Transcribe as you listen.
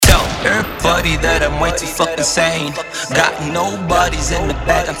Everybody that I'm way too fucking sane. Got nobodies in the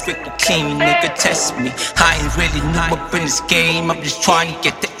bag, I'm freaking clean. Nigga test me, I ain't really new up in this game. I'm just trying to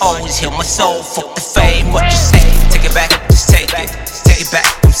get the O's, heal my soul, fuck the fame. What you say? Take it back, just take it. Take it back,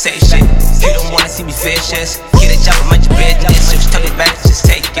 don't say shit. You don't wanna see me vicious. Get a job, mind your business. Just take it back, just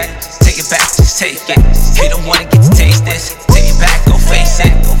take it. Take it back, just take it. You don't wanna get to taste this. Take it back, go face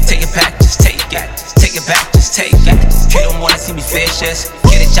it. Take it back, just take it. Take it back, just take it. You don't wanna see me vicious.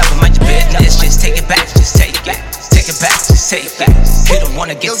 Get a job, mind your business. Just take it back, just take it. Take it back, just take it. You don't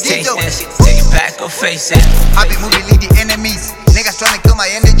wanna get to taste this. Take it back, go face it. I be moving, lead the enemies. Niggas tryna kill my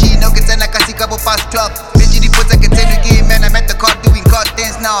energy. No can send like a couple past club. Bitch, the puts I can tell you game, man. I'm at the car doing God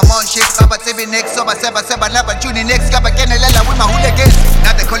things. Now I'm on shit. Kaba 7 next, so I never tuning next. Kaba Kenelela with my hooligans.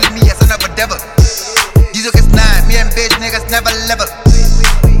 Now they calling me a son of a devil. Dizo gets 9, me and bitch niggas never level.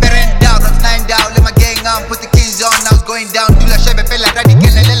 Parent down, not 9 down. Let my gang on, put the kings on. Now it's going down. Dula shebe fella, radi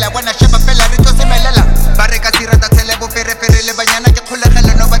Kenelela. When I sheba fella, rito se melela. Barreka sirata selebo, fere le banyana. Ke khula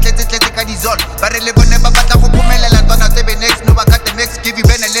khela, no batletse ka Dizo. Barre le bone ba batla go phumelela. Twana 7 next, no ba got the mix. Give you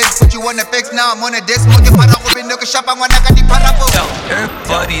Benelin, put you on the fix. Now I'm on a desk, mo ke para go be no ke shapa ngwana ka di parabo.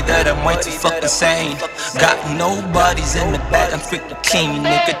 Everybody that I'm way too fucking sane. Got nobodies in the bag, I'm freaking clean.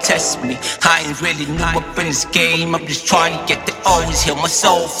 Nigga test me, I ain't really new up in this game. I'm just trying to get the O's, heal my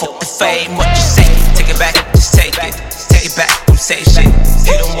soul, fuck the fame. What you say? Take it back, just take it. Take it back, don't say shit.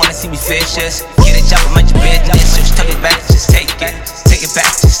 You don't wanna see me vicious. Get a job, mind your business. Just take it back, just take it. Take it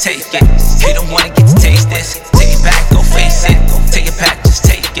back, just take it. You don't wanna get to taste this. Take it back, go face it. Take it back, just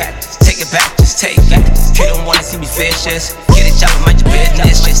take it. Take it back, just take it. You don't wanna see me vicious. Get a job, mind your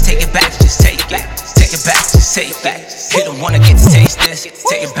business. Just take it back, just take it. Take it back, just take it. You don't wanna get to taste this.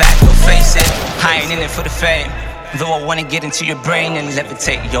 Take it back, go face it. I ain't in it for the fame, though I wanna get into your brain and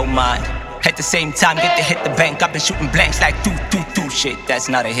levitate your mind. At the same time, get to hit the bank. I've been shooting blanks like do. Shit, that's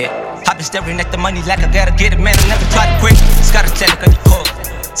not a hit. I've been staring at the money like I gotta get it, man. I never try to quit. Scaratella ka di-hook.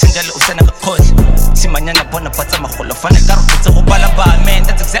 Sinjalo usa naka-call. Simanyana bona patsa magolo. Fana ka ro putsa go balaba, man.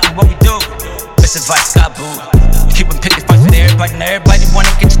 That's exactly what we do. Best advice, God boo. Keep on picking fights with everybody. Now everybody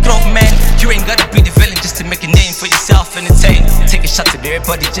wanna get your throat, man. You ain't gotta be the villain just to make a name for yourself and entertain. Taking shots at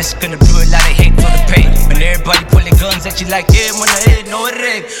everybody, just gonna brew a lot of hate for the pain. When everybody pulling guns at you like, yeah, wanna hit, no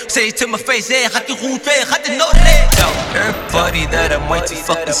rig. Say it to my face, hey, hati route, hati no rig. Everybody that I'm way too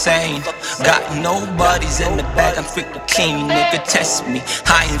fucking sane. Got nobodies in the bag, I'm freaking clean. Nigga test me,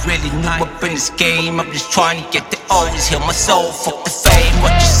 I ain't really new up in this game. I'm just trying to get the O's, heal my soul, fuck the fame.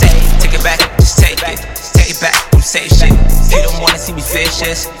 What you say? Take it back, just take it. Take it back, don't say shit. You don't wanna see me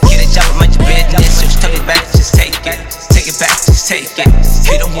vicious. Get a job, mind your business. Just take it back, just take it. Take it back, just take it.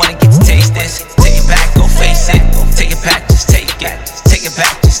 You don't wanna get to taste this. Take it back, go face it. Take it back, just take it. Take it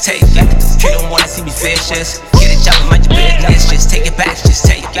back, just take it. You don't wanna see me vicious. Get a job, mind your business. Just take it back, just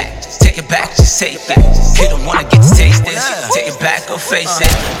take it. Take it back, just take it. You don't wanna get to taste this. Take it back, go face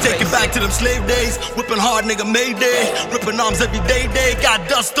it. Take it back to them slave days. Whipping hard, nigga, Mayday. Ripping arms every day. Got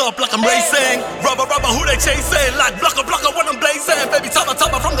dust up like I'm racing. Rubber, who they chasing? Like blocker, when I'm blazing. Baby,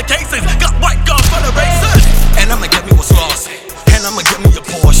 topper from the cases. Got white guns for the races. And I'ma get me what's lost. And I'ma get me a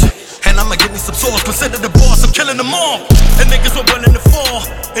Porsche. And I'ma get me some sauce. Consider the boss, I'm killing them all. And niggas were willing to fall.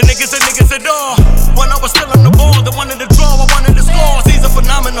 And niggas at all. When I was still on the ball, the one in the draw, I wanted the scores. He's a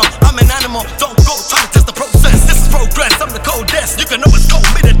phenomenal, I'm an animal. Don't go try to test the process. This is progress, I'm the coldest. You can always call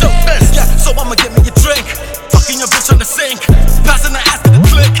me the dope best. Yeah, so I'ma get me a drink. Fucking your bitch on the sink. Passing the ass to the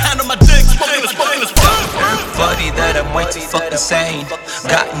click. Hand on my dick. Smoking the Everybody that I'm way too fucking sane.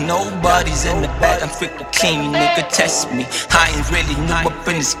 Got nobodies in the bag, I'm freaking clean. Nigga test me, I ain't really new up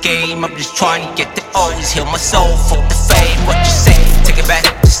in this game. I'm just trying to get the O's, heal my soul, fuck the fame. What you say? Take it back,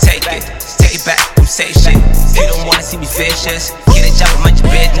 just take it. Take it back, don't say shit. You don't wanna see me vicious. Get a job, mind your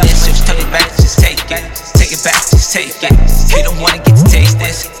business. Just take it back, just take it. Take it back, just take it. You don't wanna get to taste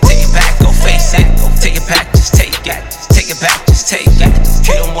this. Take it back, go face it. Take it back, just take it. Take it back, just take it.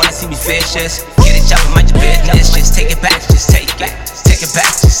 You don't wanna see me vicious. Get a job, mind your business. Just take it back, just take it. Take it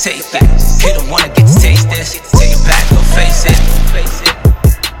back, just take it. You don't wanna get to taste this. Take it back, go face it.